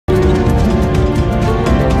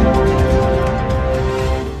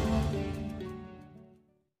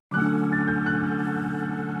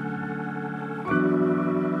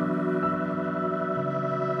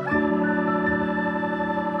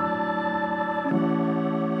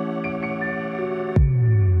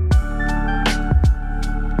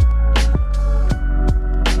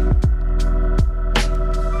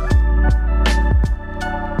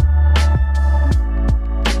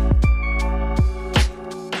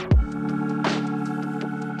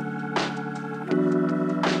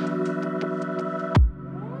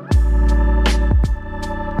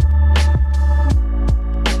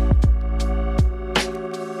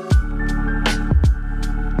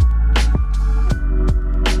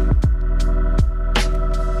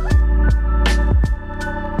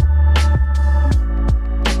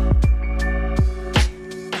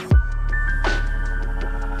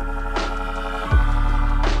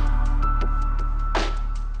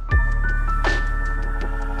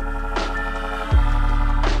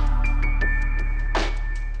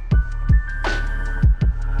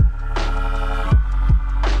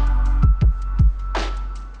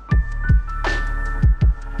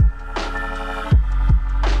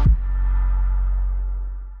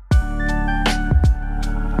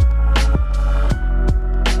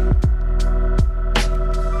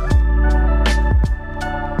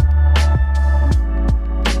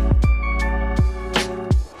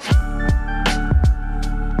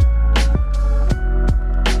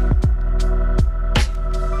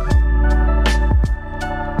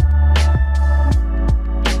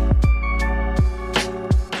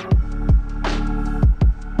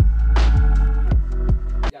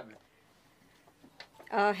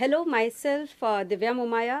Hello, myself,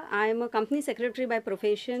 Divya. I am a company secretary by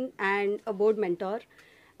profession and a board mentor.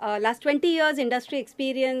 Last 20 years industry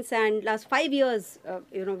experience and last 5 years,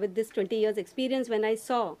 with this 20 years experience, when I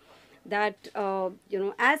saw that,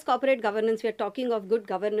 as corporate governance, we are talking of good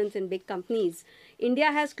governance in big companies.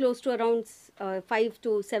 India has close to around 5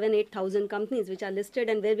 to 7, 8,000 companies which are listed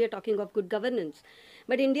and where we are talking of good governance.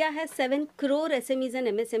 But India has 7 crore SMEs and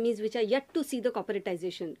MSMEs which are yet to see the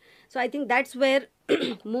corporatization. So I think that's where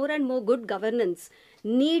more and more good governance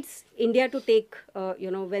needs India to take,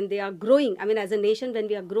 when they are growing. I mean, as a nation, when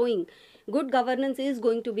we are growing, good governance is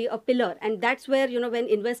going to be a pillar. And that's where, when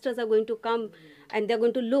investors are going to come and they're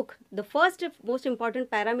going to look, the first most important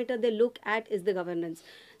parameter they look at is the governance.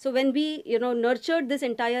 So when we, nurtured this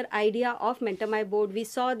entire idea of MentorMyBoard, we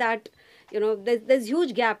saw that, there's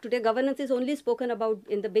huge gap. Today, governance is only spoken about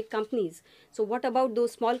in the big companies. So what about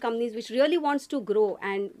those small companies which really wants to grow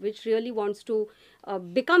and which really wants to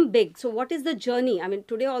become big? So what is the journey? I mean,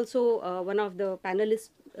 today also one of the panelists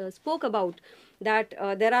spoke about that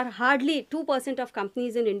there are hardly 2% of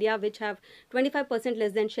companies in India which have 25%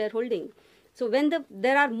 less than shareholding. So when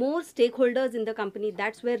there are more stakeholders in the company,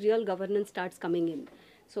 that's where real governance starts coming in.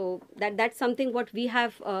 So that's something what we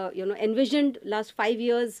have envisioned last 5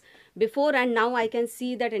 years before, and now I can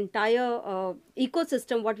see that entire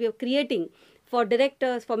ecosystem what we are creating for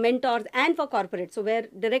directors, for mentors, and for corporates. So where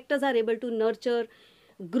directors are able to nurture,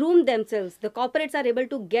 groom themselves, the corporates are able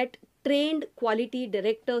to get trained quality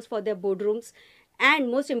directors for their boardrooms, and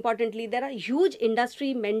most importantly, there are huge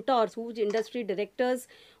industry mentors, huge industry directors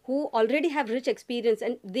who already have rich experience,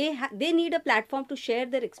 and they need a platform to share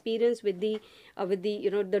their experience with the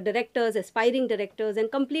the directors, aspiring directors,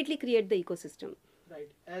 and completely create the ecosystem. Right.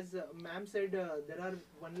 As ma'am said, there are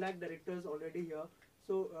 1 lakh directors already here.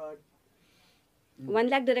 So 1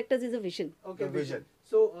 lakh directors is a vision. Okay, vision.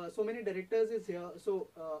 So so many directors is here. So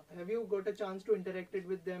have you got a chance to interact it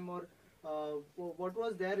with them, or what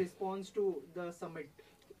was their response to the summit?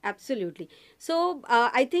 Absolutely. So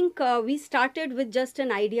I think we started with just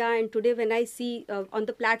an idea, and today when I see on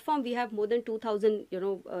the platform we have more than 2,000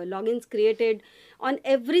 logins created on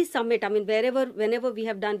every summit. I mean, whenever we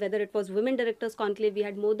have done, whether it was Women Directors Conclave, we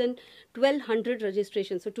had more than 1,200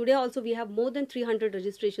 registrations. So today also we have more than 300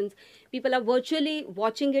 registrations. People are virtually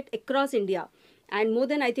watching it across India. And more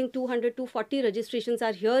than, I think, 200 to 40 registrations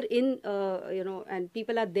are here in, and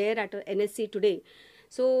people are there at NSC today.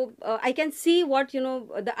 So I can see what,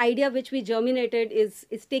 the idea which we germinated is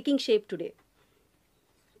taking shape today.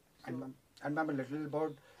 And ma'am, a little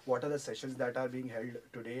about what are the sessions that are being held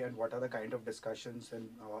today and what are the kind of discussions, and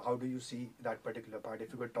how do you see that particular part?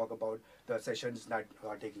 If you could talk about the sessions that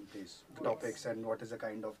are taking place, the topics, and what is the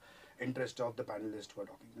kind of interest of the panelists who are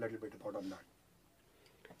talking, a little bit about on that.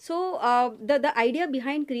 So the idea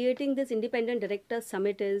behind creating this Independent Directors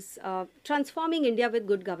Summit is transforming India with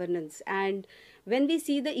good governance. And when we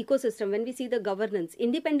see the ecosystem, when we see the governance,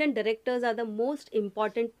 independent directors are the most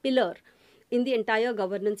important pillar in the entire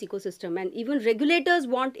governance ecosystem. And even regulators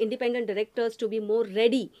want independent directors to be more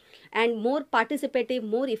ready and more participative,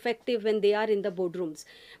 more effective when they are in the boardrooms.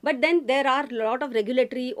 But then there are a lot of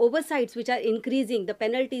regulatory oversights which are increasing, the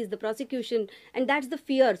penalties, the prosecution, and that's the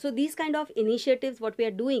fear. So these kind of initiatives, what we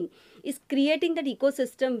are doing is creating that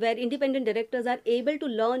ecosystem where independent directors are able to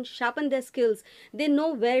learn, sharpen their skills. They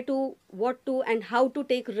know where to, what to, and how to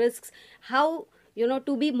take risks, how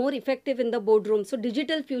to be more effective in the boardroom. So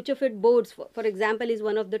digital future fit boards, for example, is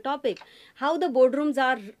one of the topic. How the boardrooms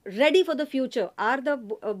are ready for the future. Are the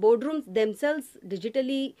boardrooms themselves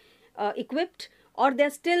digitally equipped, or they're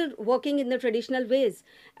still working in the traditional ways?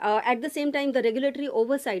 At the same time, the regulatory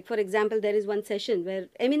oversight, for example, there is one session where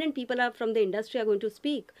eminent people are from the industry are going to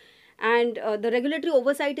speak. And the regulatory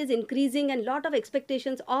oversight is increasing, and a lot of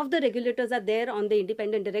expectations of the regulators are there on the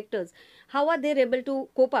independent directors. How are they able to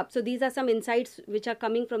cope up? So these are some insights which are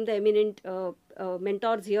coming from the eminent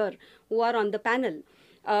mentors here who are on the panel.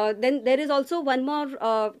 Then there is also one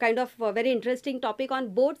more kind of very interesting topic on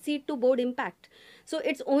board seat to board impact. So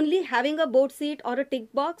it's only having a board seat or a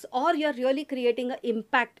tick box, or you're really creating an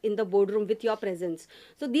impact in the boardroom with your presence.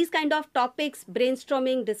 So these kind of topics,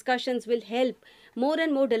 brainstorming, discussions will help more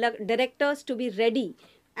and more directors to be ready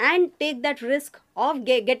and take that risk of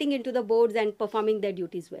getting into the boards and performing their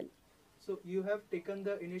duties well. So you have taken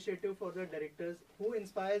the initiative for the directors. Who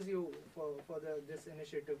inspires you for this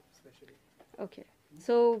initiative especially? Okay.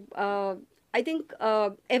 So I think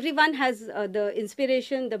everyone has the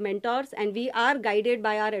inspiration, the mentors, and we are guided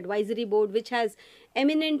by our advisory board, which has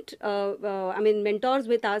eminent, mentors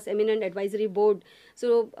with us, eminent advisory board.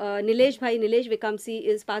 So Nilesh Vikamsi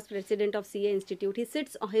is past president of CA Institute. He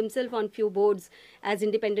sits himself on few boards as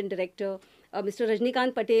independent director. Mr.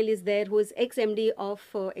 Rajnikant Patel is there, who is ex-MD of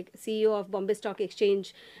CEO of Bombay Stock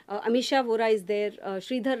Exchange. Amisha Vora is there.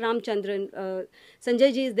 Sridhar Ramchandran.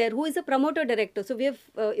 Sanjay ji is there, who is a promoter director. So we have,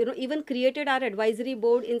 even created our advisory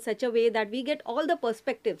board in such a way that we get all the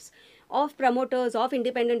perspectives of promoters, of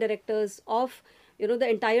independent directors, of the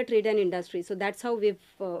entire trade and industry. So that's how we've,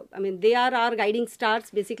 they are our guiding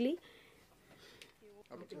stars basically.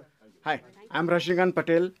 Hi, I'm Rajnikant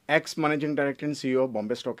Patel, ex-Managing Director and CEO of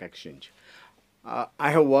Bombay Stock Exchange. I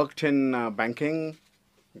have worked in banking,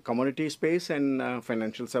 commodity space and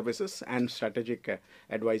financial services and strategic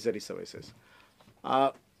advisory services.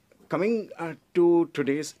 Coming to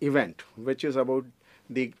today's event, which is about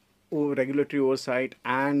the regulatory oversight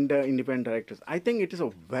and independent directors, I think it is a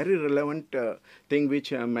very relevant thing which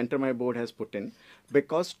MentorMyBoard has put in,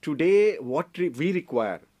 because today what we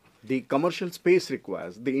require, the commercial space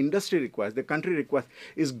requires, the industry requires, the country requires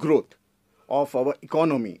is growth of our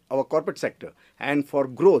economy, our corporate sector. And for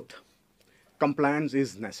growth, compliance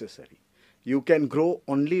is necessary. You can grow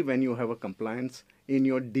only when you have a compliance in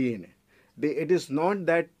your DNA. It is not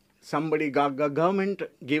that government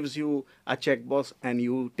gives you a checkbox and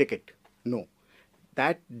you take it. No.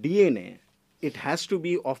 That DNA, it has to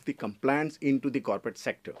be of the compliance into the corporate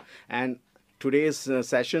sector. And today's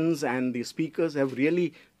sessions and the speakers have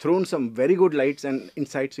really thrown some very good lights and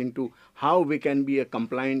insights into how we can be a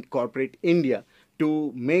compliant corporate India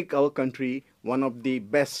to make our country one of the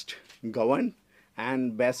best governed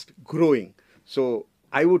and best growing. So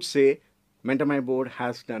I would say MentorMyBoard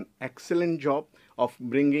has done excellent job of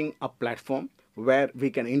bringing a platform where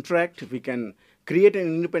we can interact, we can create an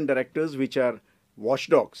independent directors which are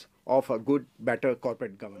watchdogs of a good, better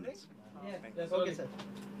corporate governance. Yes, okay, sir.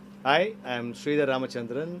 Hi, I'm Sridhar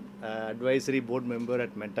Ramachandran, advisory board member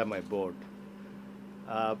at MentorMyBoard.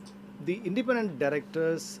 The independent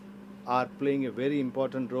directors are playing a very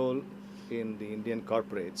important role in the Indian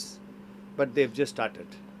corporates, but they've just started.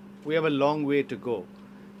 We have a long way to go.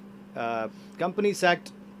 Companies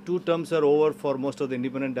Act 2 terms are over for most of the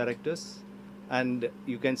independent directors, and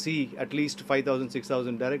you can see at least 5,000,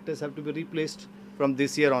 6,000 directors have to be replaced from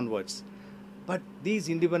this year onwards. But these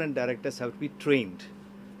independent directors have to be trained.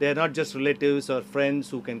 They are not just relatives or friends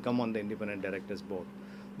who can come on the independent directors board.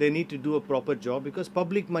 They need to do a proper job because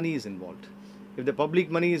public money is involved. If the public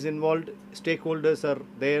money is involved, stakeholders are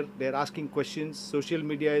there, they're asking questions, social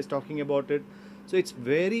media is talking about it. So it's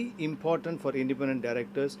very important for independent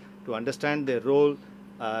directors to understand their role,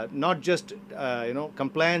 not just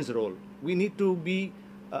compliance role. We need to be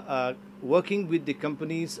working with the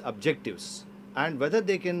company's objectives and whether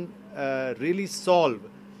they can really solve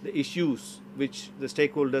the issues which the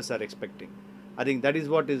stakeholders are expecting. I think that is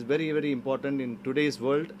what is very, very important in today's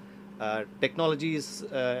world. Technology is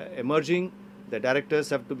emerging. The directors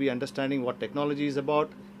have to be understanding what technology is about.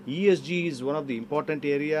 ESG is one of the important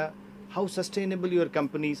area. How sustainable your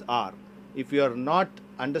companies are. If you are not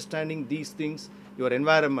understanding these things, your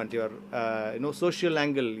environment, your social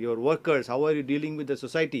angle, your workers, how are you dealing with the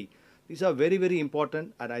society? These are very, very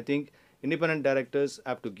important, and I think independent directors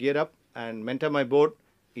have to gear up, and MentorMyBoard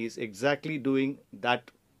is exactly doing that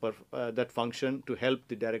function to help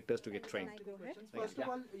the directors to get trained. First of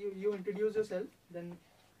all, you introduce yourself, then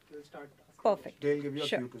we'll start. Perfect. They'll give you a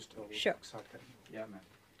Sure. cue to start. Sure. Yeah, ma'am.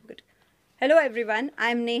 Good. Hello everyone,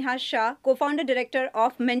 I'm Neha Shah, co-founder director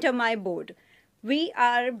of MentorMyBoard. We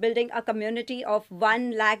are building a community of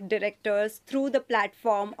 1 lakh directors through the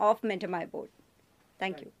platform of MentorMyBoard.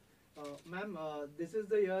 Thank you. Ma'am this is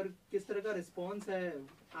the year, किस तरह का response है?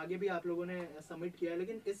 आगे भी आप लोगों ने submit किया है,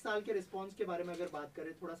 लेकिन इस साल के रिस्पांस के बारे में अगर बात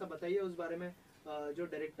करें, थोड़ा सा बताइए उस बारे में। जो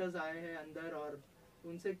डायरेक्टर्स आए हैं अंदर और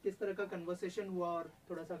उनसे किस तरह का कन्वर्सेशन हुआ, और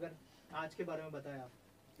थोड़ा सा अगर आज के बारे में बताएं आप।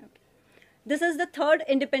 This is the 3rd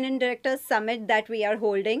Independent Directors Summit that we are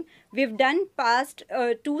holding. We've done past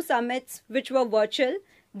 2 summits which were virtual.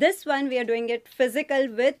 This one we are doing it physical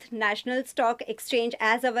with National Stock Exchange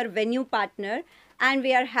as our venue partner. And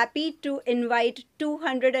we are happy to invite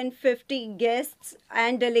 250 guests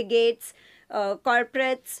and delegates,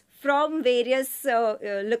 corporates from various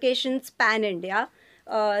locations pan-India.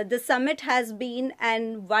 The summit has been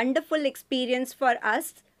a wonderful experience for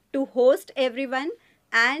us to host everyone,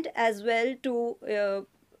 and as well to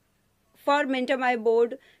for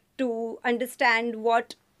MentorMyBoard to understand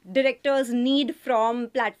what directors need from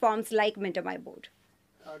platforms like MentorMyBoard.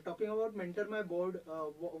 Talking about MentorMyBoard,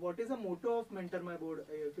 what is the motto of MentorMyBoard?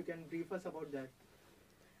 If you can brief us about that.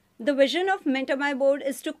 The vision of Mentor My Board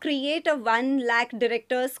is to create a 1 lakh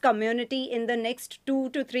directors community in the next 2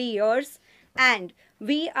 to 3 years. And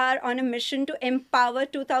we are on a mission to empower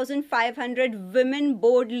 2,500 women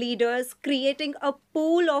board leaders, creating a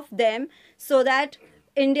pool of them so that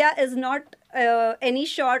India is not any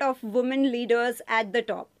short of women leaders at the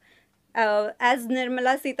top. As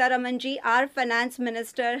Nirmala Sitharamanji, our finance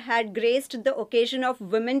minister, had graced the occasion of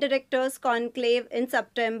Women Directors Conclave in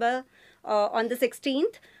September on the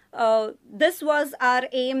 16th. This was our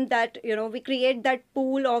aim, that we create that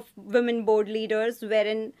pool of women board leaders,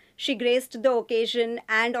 wherein she graced the occasion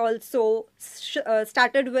and also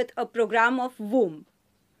started with a program of WOM,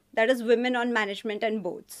 that is Women on Management and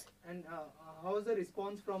Boards. And how is the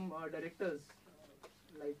response from directors?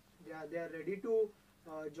 Like they are ready to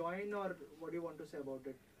join, or what do you want to say about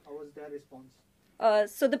it? How was their response?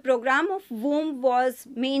 So the program of WOM was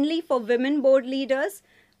mainly for women board leaders.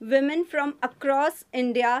 Women from across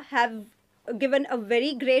India have given a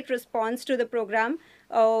very great response to the program.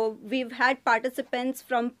 We've had participants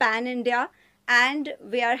from Pan India, and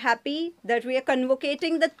we are happy that we are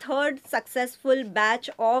convocating the 3rd successful batch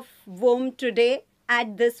of WOM today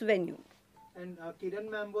at this venue. And Kiran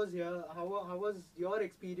ma'am was here. How was your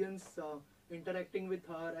experience interacting with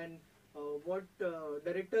her, and what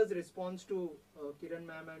directors' response to Kiran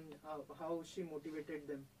ma'am, and how she motivated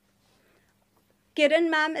them? Kiran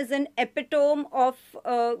ma'am is an epitome of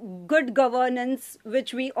good governance,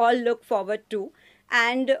 which we all look forward to.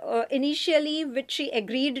 And initially, which she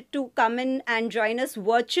agreed to come in and join us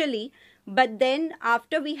virtually. But then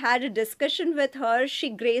after we had a discussion with her, she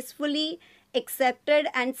gracefully accepted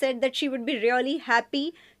and said that she would be really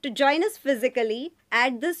happy to join us physically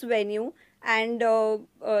at this venue. And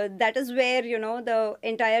that is where, the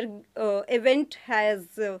entire event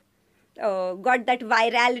has got that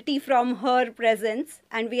virality from her presence,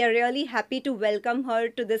 and we are really happy to welcome her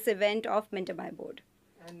to this event of Mentor My Board.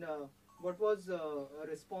 And what was a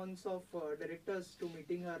response of directors to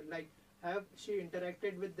meeting her? Like, have she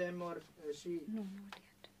interacted with them, or she? No, not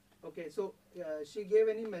yet. Okay, so she gave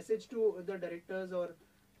any message to the directors, or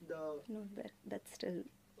the? No, that's still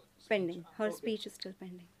pending. Her Okay. speech is still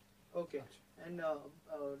pending. Okay. And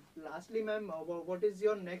lastly, ma'am, what is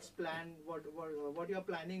your next plan? What you are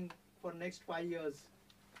planning for next 5 years?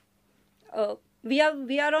 We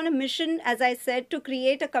are on a mission, as I said, to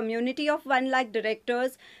create a community of 1 lakh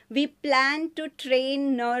directors. We plan to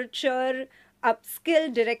train, nurture,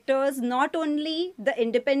 upskill directors, not only the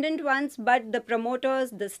independent ones, but the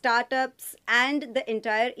promoters, the startups, and the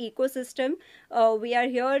entire ecosystem. We are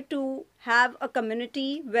here to have a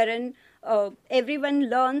community wherein everyone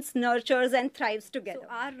learns, nurtures, and thrives together.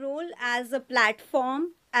 So our role as a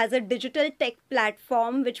platform, as a digital tech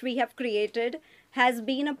platform which we have created, has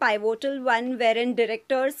been a pivotal one, wherein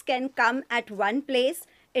directors can come at one place.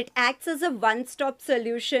 It acts as a one-stop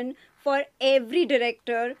solution for every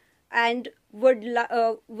director, and would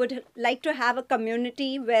like to have a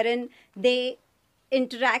community wherein they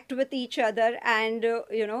interact with each other, and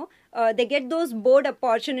they get those board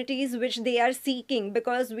opportunities which they are seeking,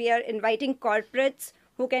 because we are inviting corporates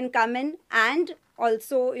who can come in, and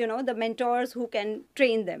also the mentors who can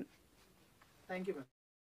train them. Thank you, ma'am.